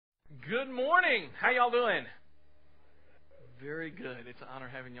Good morning. How y'all doing? Very good. It's an honor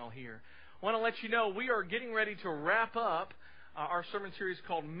having y'all here. I want to let you know we are getting ready to wrap up our sermon series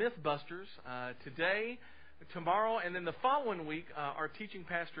called Mythbusters today, tomorrow, and then the following week. Our teaching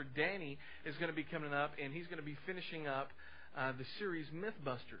pastor Danny is going to be coming up, and he's going to be finishing up the series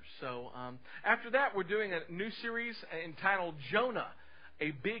Mythbusters. So after that, we're doing a new series entitled Jonah,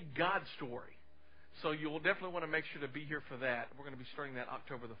 a Big God Story. So you will definitely want to make sure to be here for that. We're going to be starting that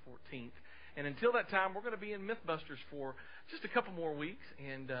October the 14th. And until that time, we're going to be in Mythbusters for just a couple more weeks.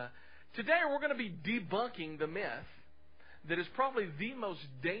 And today we're going to be debunking the myth that is probably the most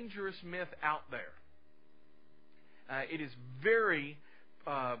dangerous myth out there. It is very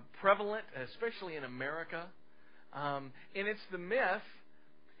prevalent, especially in America. And it's the myth,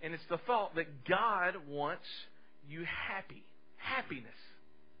 and it's the thought that God wants you happy. Happiness.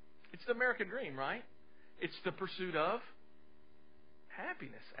 It's the American dream, right? It's the pursuit of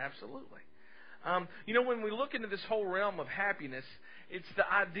happiness, absolutely. When we look into this whole realm of happiness, it's the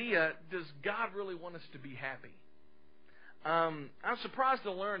idea, does God really want us to be happy? I'm surprised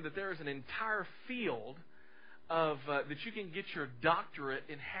to learn that there is an entire field of that you can get your doctorate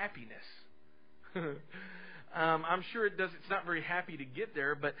in happiness. I'm sure it's not very happy to get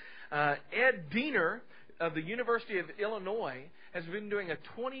there, but Ed Diener of the University of Illinois has been doing a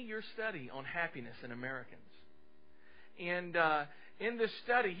 20-year study on happiness in Americans. And in this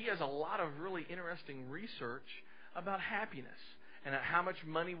study, he has a lot of really interesting research about happiness and how much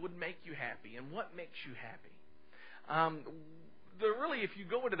money would make you happy and what makes you happy. If you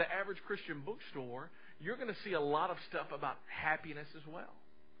go into the average Christian bookstore, you're going to see a lot of stuff about happiness as well.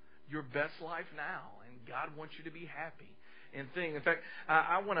 Your best life now, and God wants you to be happy. And thing. In fact,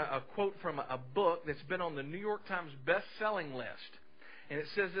 I want a quote from a book that's been on the New York Times best-selling list. And it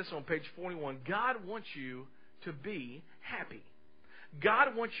says this on page 41. God wants you to be happy.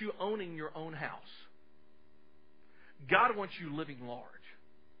 God wants you owning your own house. God wants you living large.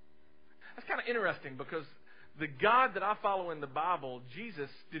 That's kind of interesting because the God that I follow in the Bible, Jesus,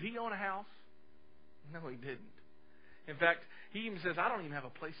 did he own a house? No, he didn't. In fact, he even says, I don't even have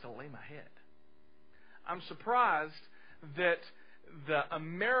a place to lay my head. I'm surprised that the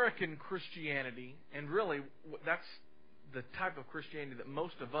American Christianity, and really that's the type of Christianity that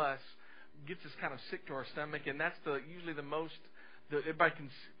most of us gets us kind of sick to our stomach, and that's usually the most that everybody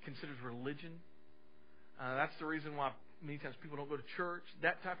considers religion. That's the reason why many times people don't go to church,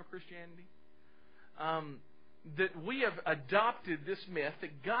 that type of Christianity. That we have adopted this myth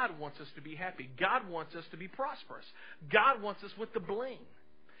that God wants us to be happy. God wants us to be prosperous. God wants us with the bling.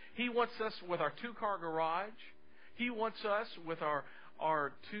 He wants us with our 2-car garage. He wants us with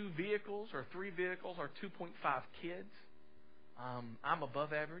our 2 vehicles, or 3 vehicles, our 2.5 kids. I'm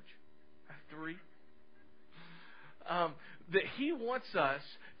above average. I have 3. That he wants us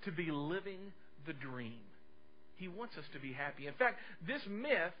to be living the dream. He wants us to be happy. In fact, this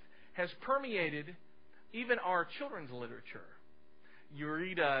myth has permeated even our children's literature. You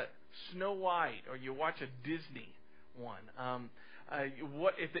read Snow White, or you watch a Disney one.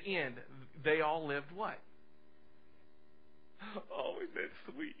 What at the end, they all lived what? Oh, isn't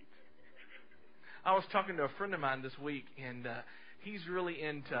that sweet? I was talking to a friend of mine this week, and he's really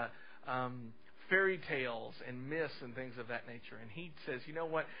into fairy tales and myths and things of that nature. And he says, you know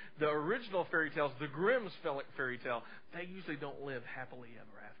what? The original fairy tales, the Grimm's fairy tale, they usually don't live happily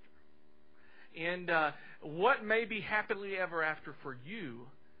ever after. And what may be happily ever after for you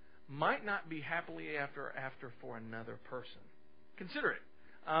might not be happily after for another person. Consider it.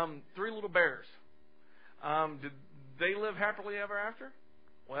 3 little bears. Did they live happily ever after?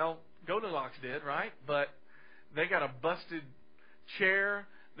 Well, Goldilocks did, right? But they got a busted chair,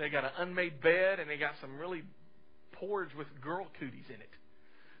 they got an unmade bed, and they got some really porridge with girl cooties in it.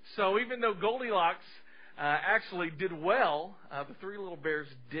 So even though Goldilocks actually did well, the 3 little bears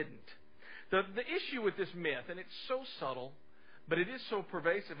didn't. The issue with this myth, and it's so subtle, but it is so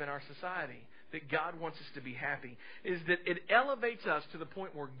pervasive in our society that God wants us to be happy, is that it elevates us to the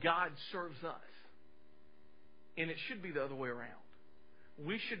point where God serves us. And it should be the other way around.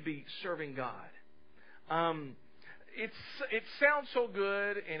 We should be serving God. It sounds so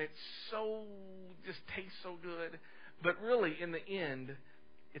good, and just tastes so good, but really, in the end,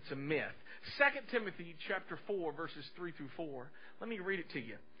 it's a myth. 2 Timothy chapter 4, verses 3 through 4. Let me read it to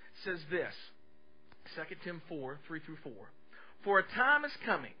you. It says this, 2 Tim 4, 3 through 4. For a time is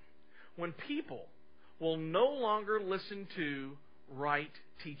coming when people will no longer listen to right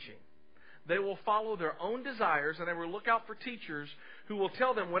teaching. They will follow their own desires, and they will look out for teachers who will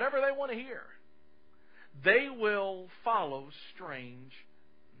tell them whatever they want to hear. They will follow strange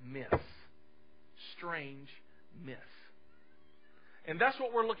myths. Strange myths. And that's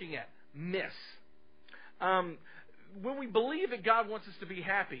what we're looking at. miss. When we believe that God wants us to be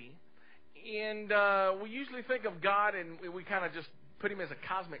happy, and we usually think of God and we kind of just put Him as a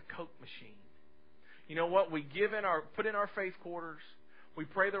cosmic Coke machine. You know what? We put in our faith quarters, we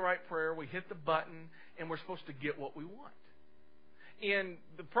pray the right prayer, we hit the button, and we're supposed to get what we want. And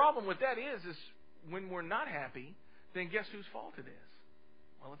the problem with that is when we're not happy, then guess whose fault it is?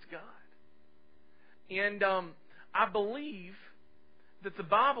 Well, it's God. And I believe that the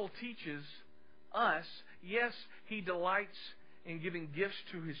Bible teaches us, yes, He delights in giving gifts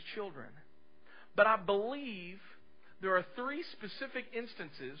to His children. But I believe there are 3 specific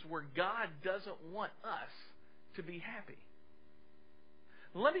instances where God doesn't want us to be happy.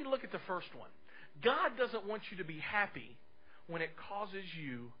 Let me look at the first one. God doesn't want you to be happy when it causes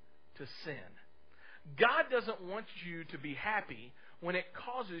you to sin. God doesn't want you to be happy when it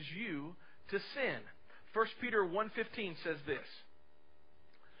causes you to sin. 1 Peter 1:15 says this.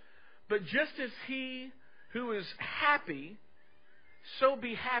 But just as He who is happy, so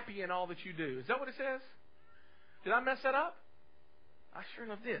be happy in all that you do. Is that what it says? Did I mess that up? I sure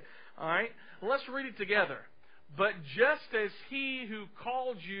enough did. All right. Let's read it together. But just as He who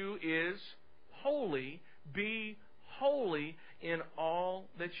called you is holy, be holy in all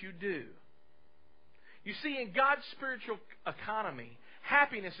that you do. You see, in God's spiritual economy,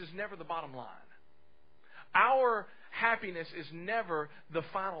 happiness is never the bottom line. Our happiness is never the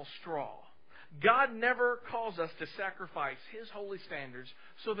final straw. God never calls us to sacrifice His holy standards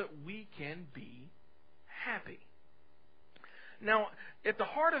so that we can be happy. Now, at the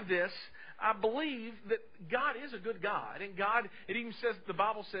heart of this, I believe that God is a good God. And God, it even says, the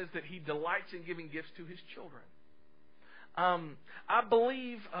Bible says that He delights in giving gifts to His children. I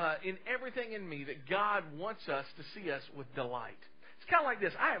believe in everything in me that God wants us to see us with delight. It's kind of like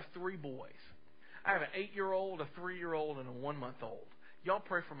this. I have 3 boys. I have an 8-year-old, a 3-year-old, and a 1-month-old. Y'all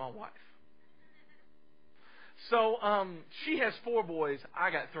pray for my wife. So she has 4 boys.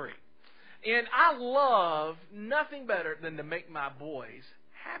 I got 3. And I love nothing better than to make my boys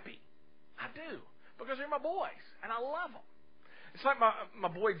happy. I do. Because they're my boys. And I love them. It's like my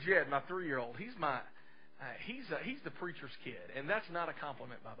boy Jed, my 3-year-old. He's the preacher's kid. And that's not a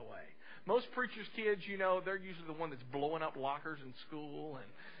compliment, by the way. Most preacher's kids, they're usually the one that's blowing up lockers in school. And,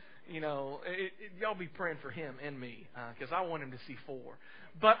 y'all be praying for him and me. Because I want him to see 4.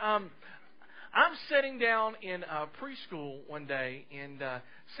 But I'm sitting down in preschool one day and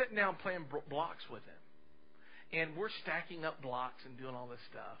sitting down playing blocks with him. And we're stacking up blocks and doing all this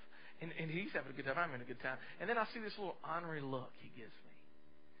stuff. And he's having a good time. I'm having a good time. And then I see this little ornery look he gives me.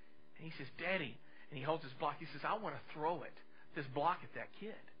 And he says, Daddy. And he holds his block. He says, I want to throw this block at that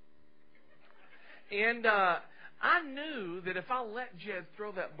kid. And I knew that if I let Jed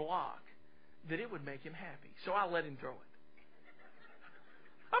throw that block, that it would make him happy. So I let him throw it.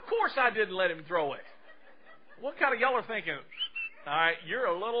 Of course I didn't let him throw it. What kind of y'all are thinking? All right, you're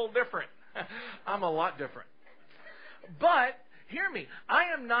a little different. I'm a lot different. But, hear me,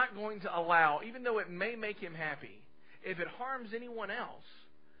 I am not going to allow, even though it may make him happy, if it harms anyone else,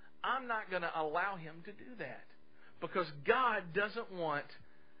 I'm not going to allow him to do that. Because God doesn't want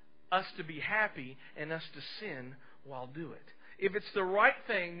us to be happy and us to sin while do it. If it's the right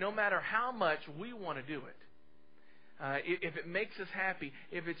thing, no matter how much we want to do it, if it makes us happy,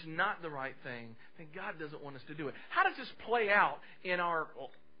 if it's not the right thing, then God doesn't want us to do it. How does this play out in our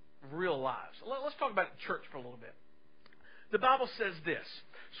real lives? Let's talk about church for a little bit. The Bible says this.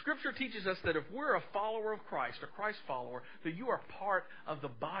 Scripture teaches us that if we're a follower of Christ, a Christ follower, that you are part of the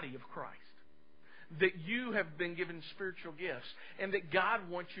body of Christ. That you have been given spiritual gifts. And that God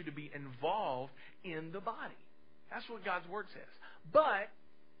wants you to be involved in the body. That's what God's Word says. But,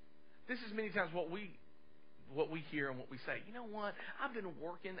 this is many times what we hear and what we say. You know what? I've been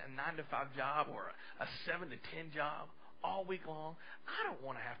working a 9-to-5 job or a 7-to-10 job all week long. I don't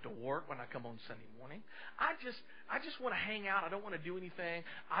want to have to work when I come on Sunday morning. I just want to hang out. I don't want to do anything.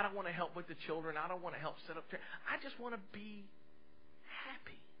 I don't want to help with the children. I don't want to help set up church. I just want to be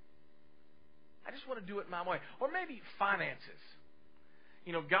happy. I just want to do it my way. Or maybe finances.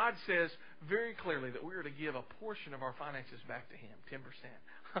 God says very clearly that we are to give a portion of our finances back to Him, 10%.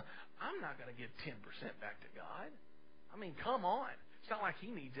 I'm not going to give 10% back to God. I mean, come on. It's not like He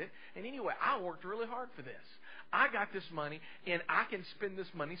needs it. And anyway, I worked really hard for this. I got this money, and I can spend this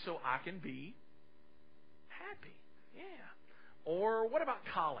money so I can be happy. Yeah. Or what about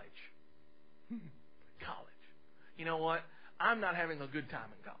college? College. You know what? I'm not having a good time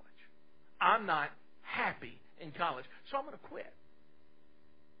in college. I'm not happy in college, so I'm going to quit.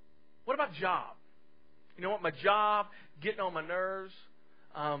 What about job? You know what? My job, getting on my nerves.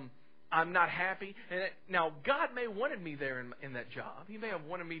 I'm not happy. And now, God may have wanted me there in that job. He may have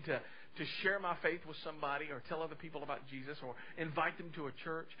wanted me to share my faith with somebody or tell other people about Jesus or invite them to a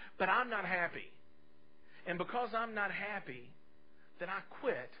church. But I'm not happy. And because I'm not happy, then I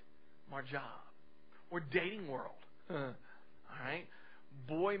quit my job. Or dating world. All right?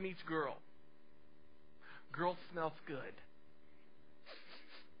 Boy meets girl. Girl smells good.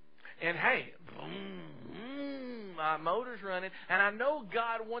 And hey, my motor's running. And I know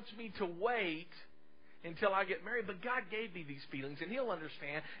God wants me to wait until I get married. But God gave me these feelings, and He'll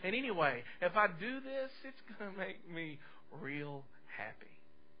understand. And anyway, if I do this, it's going to make me real happy.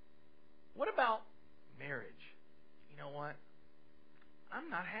 What about marriage? You know what? I'm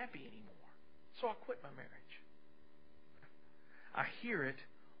not happy anymore. So I quit my marriage. I hear it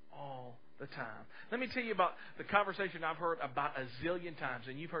all the time. Let me tell you about the conversation I've heard about a zillion times,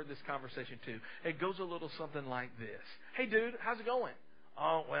 and you've heard this conversation too. It goes a little something like this. Hey, dude, how's it going?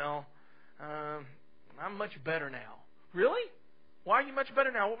 Oh, well, I'm much better now. Really? Why are you much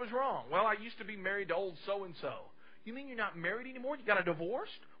better now? What was wrong? Well, I used to be married to old so-and-so. You mean you're not married anymore? You got a divorce?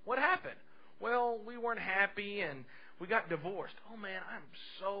 What happened? Well, we weren't happy, and we got divorced. Oh, man, I'm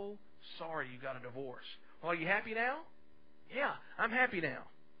so sorry you got a divorce. Well, are you happy now? Yeah, I'm happy now.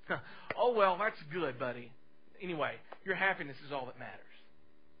 Oh, well, that's good, buddy. Anyway, your happiness is all that matters.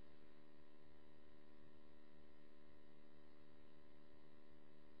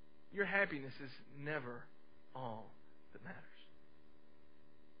 Your happiness is never all that matters.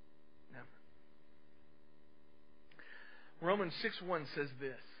 Never. Romans 6:1 says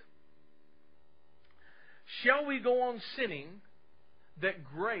this. Shall we go on sinning that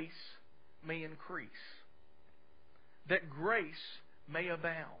grace may increase? That grace may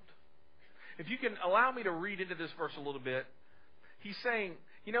abound. If you can allow me to read into this verse a little bit, he's saying,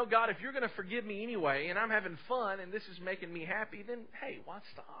 you know, God, if you're going to forgive me anyway, and I'm having fun, and this is making me happy, then, hey, why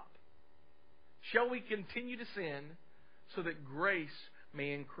stop? Shall we continue to sin so that grace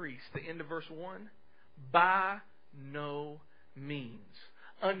may increase? The end of verse 1. By no means.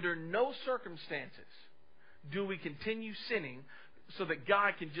 Under no circumstances do we continue sinning so that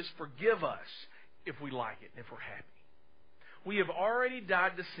God can just forgive us if we like it, if we're happy. We have already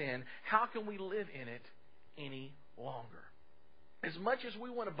died to sin. How can we live in it any longer? As much as we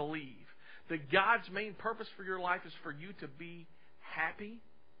want to believe that God's main purpose for your life is for you to be happy,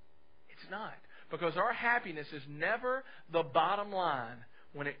 it's not. Because our happiness is never the bottom line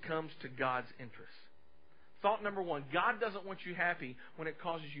when it comes to God's interests. Thought number 1, God doesn't want you happy when it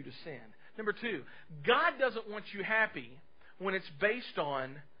causes you to sin. Number 2, God doesn't want you happy when it's based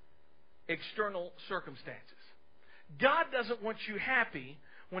on external circumstances. God doesn't want you happy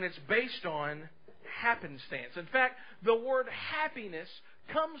when it's based on happenstance. In fact, the word happiness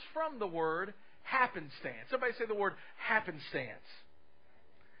comes from the word happenstance. Somebody say the word happenstance.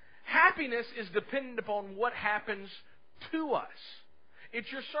 Happiness is dependent upon what happens to us.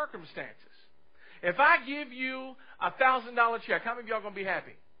 It's your circumstances. If I give you $1,000 check, how many of y'all are going to be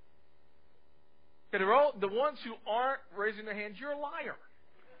happy? The ones who aren't raising their hands, you're a liar.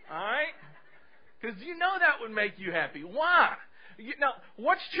 All right? Because you know that would make you happy. Why? Now,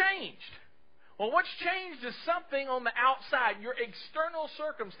 what's changed? Well, what's changed is something on the outside. Your external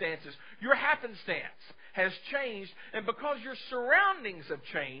circumstances, your happenstance has changed. And because your surroundings have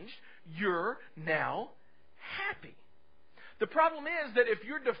changed, you're now happy. The problem is that if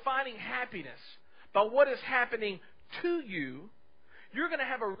you're defining happiness by what is happening to you, you're going to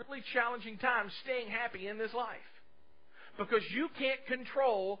have a really challenging time staying happy in this life. Because you can't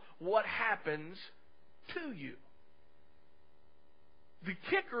control what happens to you. The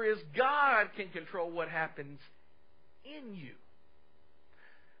kicker is God can control what happens in you.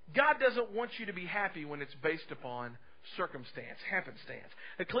 God doesn't want you to be happy when it's based upon circumstance, happenstance.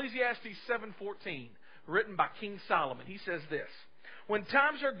 Ecclesiastes 7:14, written by King Solomon, he says this. When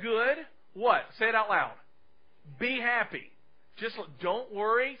times are good, what? Say it out loud. Be happy. Just don't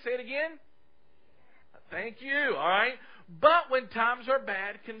worry. Say it again. Thank you. All right. But when times are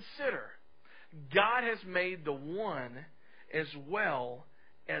bad, consider. God has made the one as well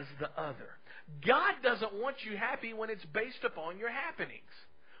as the other. God doesn't want you happy when it's based upon your happenings,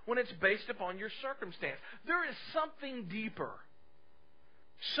 when it's based upon your circumstance. There is something deeper,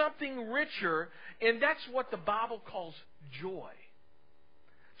 something richer, and that's what the Bible calls joy.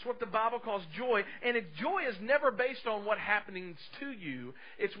 It's what the Bible calls joy, and joy is never based on what happens to you.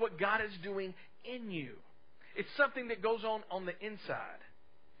 It's what God is doing in you. It's something that goes on the inside.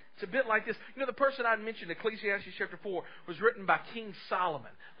 It's a bit like this. You know, the person I mentioned, Ecclesiastes chapter 4, was written by King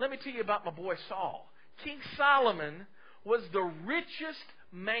Solomon. Let me tell you about my boy Saul. King Solomon was the richest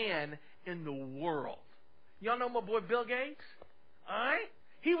man in the world. Y'all know my boy Bill Gates? All right?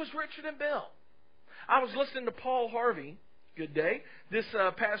 He was richer than Bill. I was listening to Paul Harvey, good day, this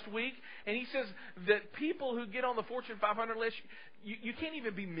past week, and he says that people who get on the Fortune 500 list, you can't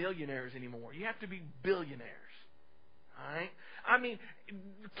even be millionaires anymore. You have to be billionaires. All right? I mean,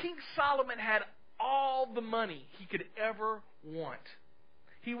 King Solomon had all the money he could ever want.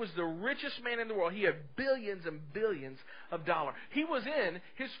 He was the richest man in the world. He had billions and billions of dollars. He was in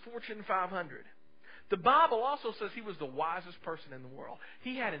his Fortune 500. The Bible also says he was the wisest person in the world.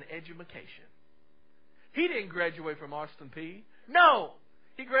 He had an education. He didn't graduate from Austin Peay. No,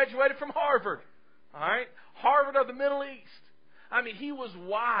 he graduated from Harvard. All right, Harvard of the Middle East. I mean, he was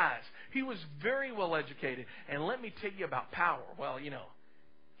wise. He was very well educated. And let me tell you about power. Well,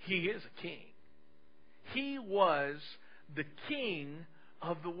 he is a king. He was the king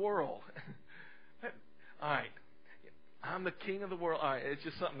of the world. All right, I'm the king of the world. All right, it's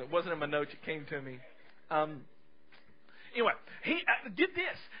just something that wasn't in my notes. It came to me. Anyway, he did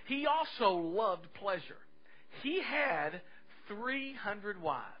this. He also loved pleasure. He had 300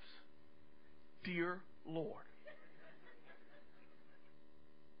 wives. Dear Lord.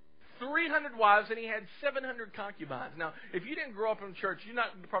 300 wives, and he had 700 concubines. Now, if you didn't grow up in church, you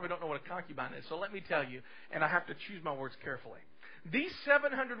probably don't know what a concubine is. So let me tell you, and I have to choose my words carefully. These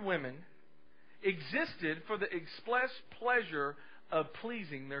 700 women existed for the express pleasure of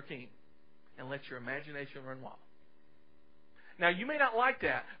pleasing their king. And let your imagination run wild. Now, you may not like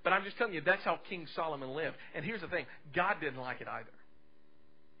that, but I'm just telling you, that's how King Solomon lived. And here's the thing, God didn't like it either.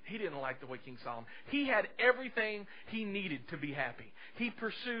 He didn't like the way King Solomon. He had everything he needed to be happy. He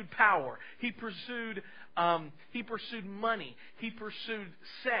pursued power. He pursued money. He pursued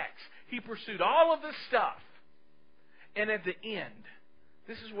sex. He pursued all of this stuff. And at the end,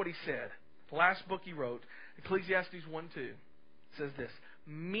 this is what he said. The last book he wrote, Ecclesiastes 1:2, says this: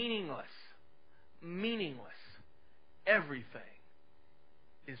 meaningless, everything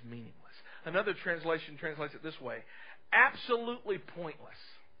is meaningless. Another translation translates it this way: absolutely pointless.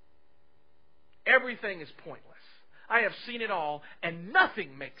 Everything is pointless. I have seen it all, and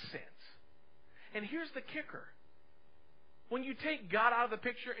nothing makes sense. And here's the kicker. When you take God out of the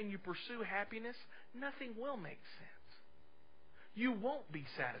picture and you pursue happiness, nothing will make sense. You won't be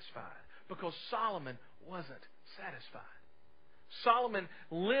satisfied, because Solomon wasn't satisfied. Solomon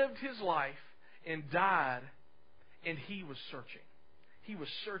lived his life and died, and he was searching. He was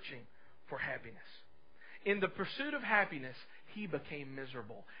searching for happiness. In the pursuit of happiness, he became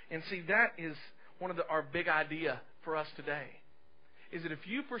miserable. And see, that is one of our big idea for us today, is that if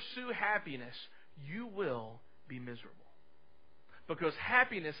you pursue happiness, you will be miserable. Because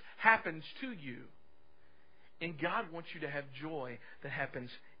happiness happens to you, and God wants you to have joy that happens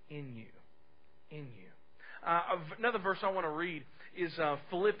in you. In you. Another verse I want to read is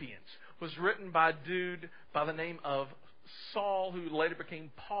Philippians. It was written by a dude by the name of Saul, who later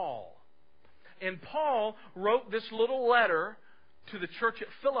became Paul. And Paul wrote this little letter to the church at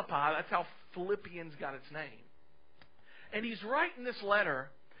Philippi. That's how Philippians got its name. And he's writing this letter,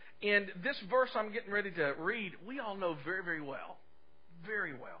 and this verse I'm getting ready to read, we all know very, very well.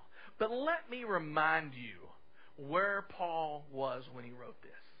 Very well. But let me remind you where Paul was when he wrote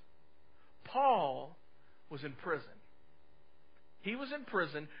this. Paul was in prison. He was in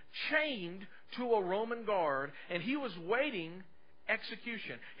prison, chained to a Roman guard, and he was waiting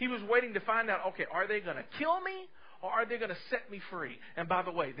execution. He was waiting to find out, okay, are they going to kill me or are they going to set me free? And by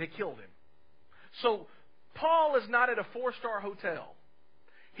the way, they killed him. So Paul is not at a 4-star hotel.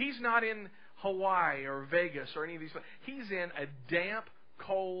 He's not in Hawaii or Vegas or any of these places. He's in a damp,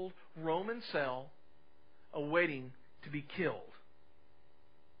 cold Roman cell awaiting to be killed.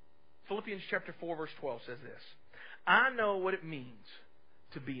 Philippians chapter 4, verse 12 says this: I know what it means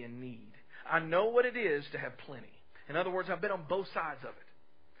to be in need. I know what it is to have plenty. In other words, I've been on both sides of it.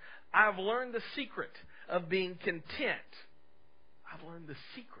 I've learned the secret of being content. I've learned the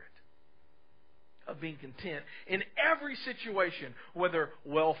secret of being content in every situation, whether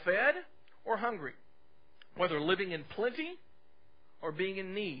well-fed or hungry, whether living in plenty or being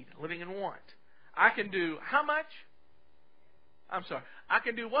in need, living in want. I can do how much? I'm sorry. I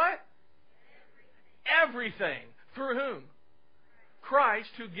can do what? Everything. Through whom? Christ,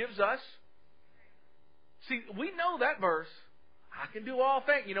 who gives us. See, we know that verse. I can do all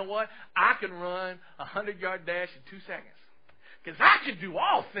things. You know what? I can run a 100-yard dash in 2 seconds. Because I can do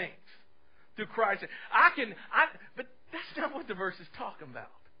all things through Christ. But that's not what the verse is talking about.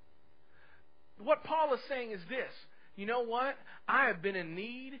 What Paul is saying is this: you know what? I have been in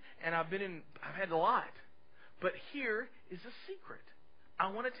need, and I've had a lot. But here is the secret.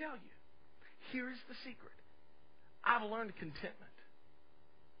 I want to tell you. Here is the secret. I've learned contentment.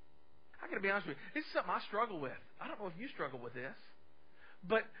 I got to be honest with you. This is something I struggle with. I don't know if you struggle with this.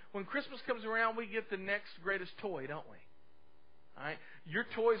 But when Christmas comes around, we get the next greatest toy, don't we? All right? Your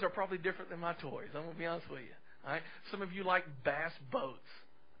toys are probably different than my toys. I'm going to be honest with you. All right? Some of you like bass boats.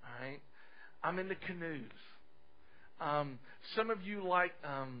 All right? I'm into canoes. Some of you like,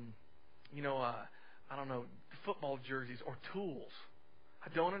 I don't know, football jerseys or tools. I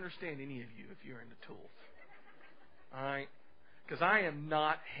don't understand any of you if you're into tools. All right? Because I am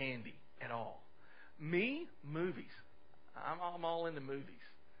not handy at all. Me, movies. I'm all into movies.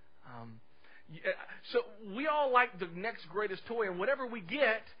 So we all like the next greatest toy, and whatever we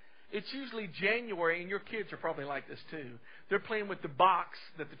get, it's usually January, and your kids are probably like this too. They're playing with the box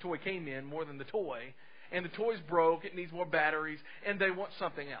that the toy came in more than the toy, and the toy's broke, it needs more batteries, and they want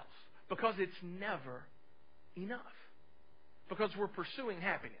something else because it's never enough. Because we're pursuing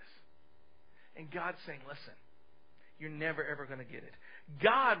happiness. And God's saying, listen, you're never ever going to get it.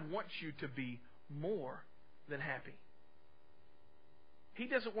 God wants you to be more than happy. He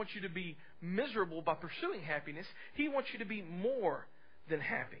doesn't want you to be miserable by pursuing happiness. He wants you to be more than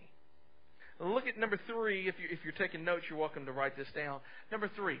happy. Look at number 3. If you're taking notes, you're welcome to write this down. Number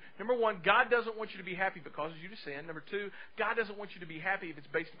 3. Number 1, God doesn't want you to be happy because you to sin. Number 2, God doesn't want you to be happy if it's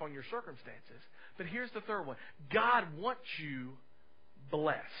based upon your circumstances. But here's the third one. God wants you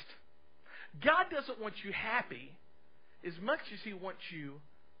blessed. God doesn't want you happy as much as He wants you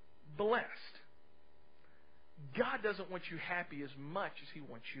blessed. God doesn't want you happy as much as He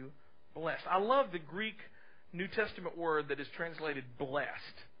wants you blessed. I love the Greek New Testament word that is translated blessed.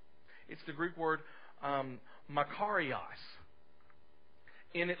 It's the Greek word makarios.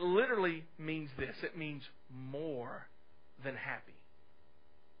 And it literally means this. It means more than happy.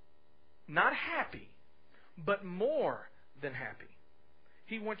 Not happy, but more than happy.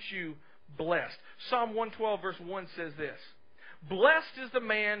 He wants you blessed. Psalm 112 verse 1 says this. Blessed is the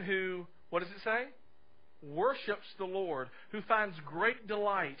man who, what does it say? Worships the Lord, who finds great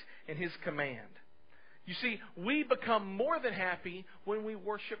delight in His command. You see, we become more than happy when we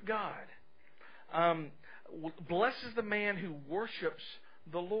worship God. Blessed is the man who worships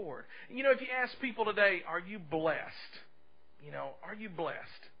the Lord. You know, if you ask people today, are you blessed? Are you blessed?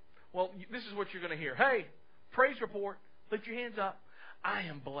 Well, this is what you're going to hear. Hey, praise report. Lift your hands up. I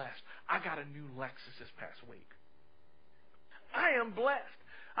am blessed. I got a new Lexus this past week. I am blessed.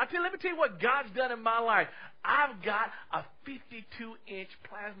 Let me tell you what God's done in my life. I've got a 52-inch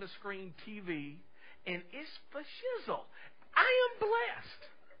plasma screen TV, and it's for shizzle. I am blessed.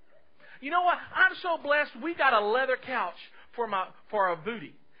 You know what? I'm so blessed. We got a leather couch for our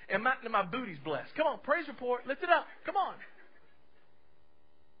booty, and my booty's blessed. Come on, praise report. Lift it up. Come on.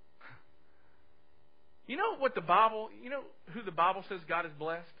 You know what who the Bible says God is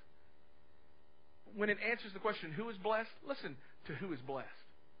blessed? When it answers the question, who is blessed? Listen to who is blessed.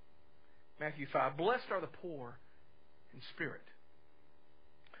 Matthew 5, blessed are the poor in spirit,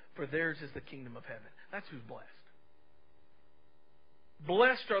 for theirs is the kingdom of heaven. That's who's blessed.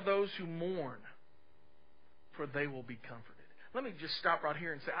 Blessed are those who mourn, for they will be comforted. Let me just stop right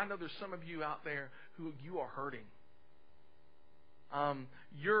here and say, I know there's some of you out there who you are hurting.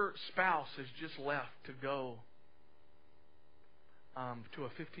 Your spouse has just left to go to a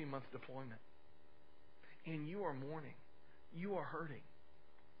 15-month deployment, and you are mourning. You are hurting.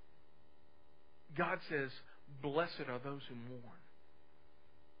 God says, blessed are those who mourn,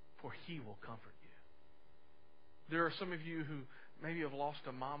 for He will comfort you. There are some of you who maybe have lost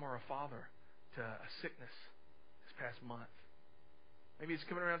a mom or a father to a sickness this past month. Maybe it's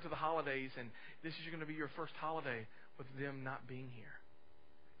coming around to the holidays, and this is going to be your first holiday with them not being here.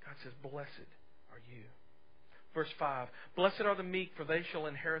 God says, blessed are you. Verse 5, blessed are the meek, for they shall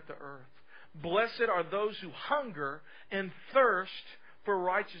inherit the earth. Blessed are those who hunger and thirst for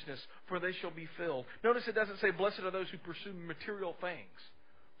righteousness, for they shall be filled. Notice it doesn't say, blessed are those who pursue material things,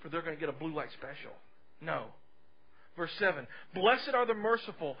 for they're going to get a blue light special. No. Verse 7, blessed are the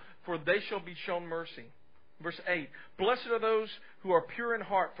merciful, for they shall be shown mercy. Verse 8, blessed are those who are pure in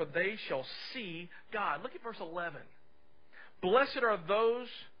heart, for they shall see God. Look at verse 11. Blessed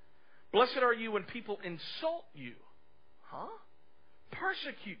are you when people insult you. Huh?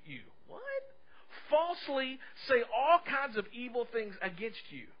 Persecute you. What? Falsely say all kinds of evil things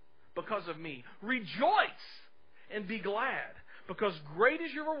against you because of me. Rejoice and be glad, because great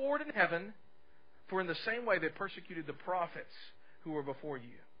is your reward in heaven, for in the same way they persecuted the prophets who were before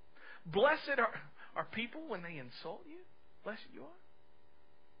you. Blessed are people when they insult you. Blessed you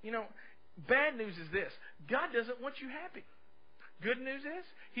are. Bad news is this. God doesn't want you happy. Good news is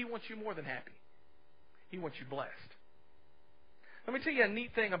He wants you more than happy. He wants you blessed. Let me tell you a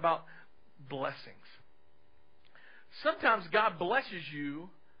neat thing about blessings. Sometimes God blesses you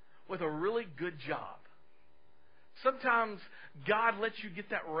with a really good job. Sometimes God lets you get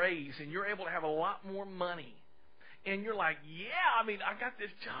that raise and you're able to have a lot more money. And you're like, yeah, I mean, I got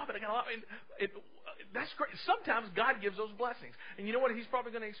this job and I got a lot. That's great. Sometimes God gives those blessings. And you know what He's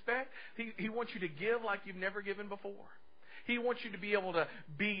probably going to expect? He wants you to give like you've never given before. He wants you to be able to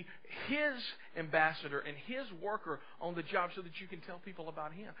be His ambassador and His worker on the job so that you can tell people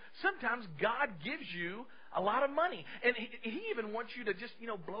about Him. Sometimes God gives you a lot of money. And He even wants you to just,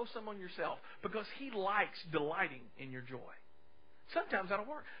 blow some on yourself because He likes delighting in your joy. Sometimes that'll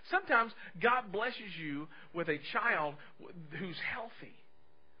work. Sometimes God blesses you with a child who's healthy,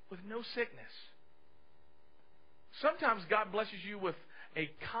 with no sickness. Sometimes God blesses you with a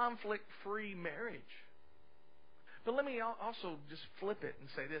conflict-free marriage. But let me also just flip it and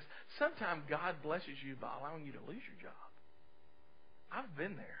say this. Sometimes God blesses you by allowing you to lose your job. I've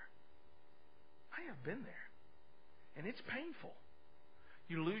been there. I have been there. And it's painful.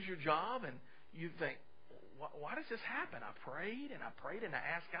 You lose your job and you think, why does this happen? I prayed and I prayed and I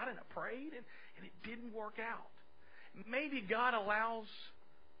asked God and I prayed and it didn't work out. Maybe God allows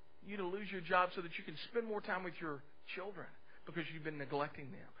you to lose your job so that you can spend more time with your children because you've been neglecting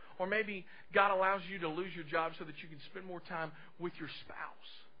them. Or maybe God allows you to lose your job so that you can spend more time with your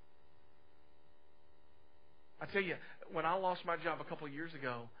spouse. I tell you, when I lost my job a couple of years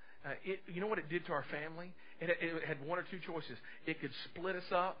ago, you know what it did to our family? It had one or two choices. It could split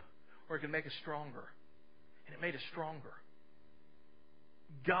us up or it could make us stronger. And it made us stronger.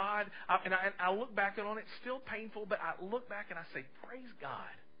 God, I look back on it, still painful, but I look back and I say, praise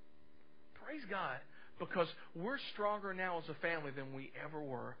God. Praise God, because we're stronger now as a family than we ever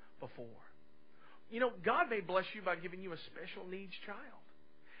were before. God may bless you by giving you a special needs child.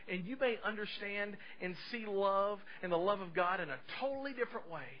 And you may understand and see love and the love of God in a totally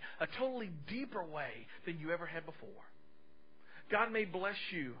different way, a totally deeper way than you ever had before. God may bless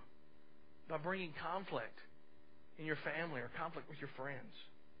you by bringing conflict in your family or conflict with your friends.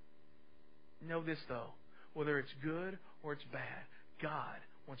 Know this, though. Whether it's good or it's bad, God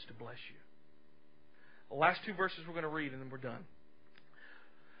wants to bless you. The last two verses we're going to read, and then we're done.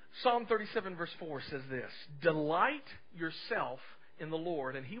 Psalm 37, verse 4 says this: Delight yourself in the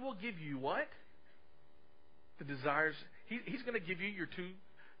Lord, and He will give you what? The desires. He's going to give you your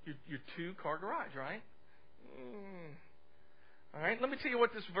two-car garage, right? All right, let me tell you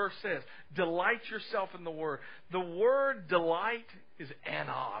what this verse says. Delight yourself in the Word. The word delight is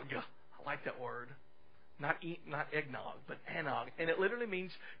anog. I like that word. Not eggnog, but anog. And it literally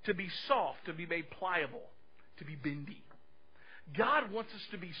means to be soft, to be made pliable, to be bendy. God wants us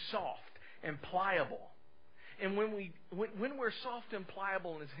to be soft and pliable. And when we're soft and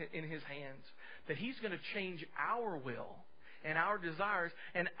pliable in His hands, that He's going to change our will and our desires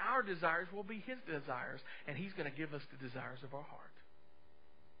will be His desires, and He's going to give us the desires of our heart.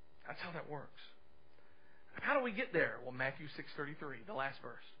 That's how that works. How do we get there? Well, Matthew 6:33, the last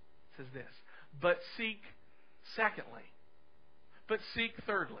verse, says this: But seek secondly. But seek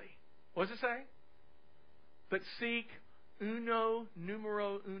thirdly. What does it say? But seek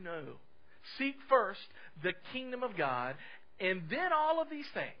numero uno. Seek first the kingdom of God, and then all of these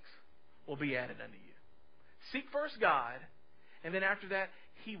things will be added unto you. Seek first God, and then after that,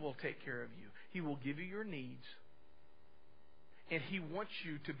 He will take care of you. He will give you your needs. And He wants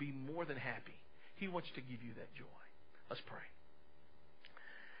you to be more than happy. He wants to give you that joy. Let's pray.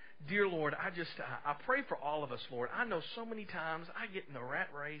 Dear Lord, I pray for all of us, Lord. I know so many times I get in the rat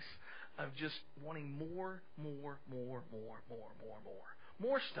race of just wanting more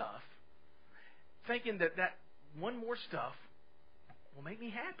stuff, thinking that one more stuff will make me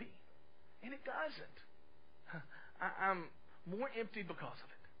happy. And it doesn't. I'm more empty because of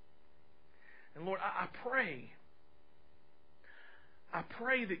it. And Lord, I pray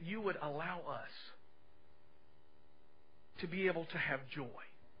that You would allow us to be able to have joy.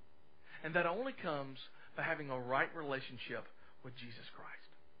 And that only comes by having a right relationship with Jesus Christ.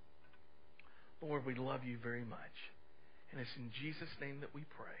 Lord, we love You very much. And it's in Jesus' name that we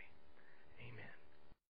pray. Amen.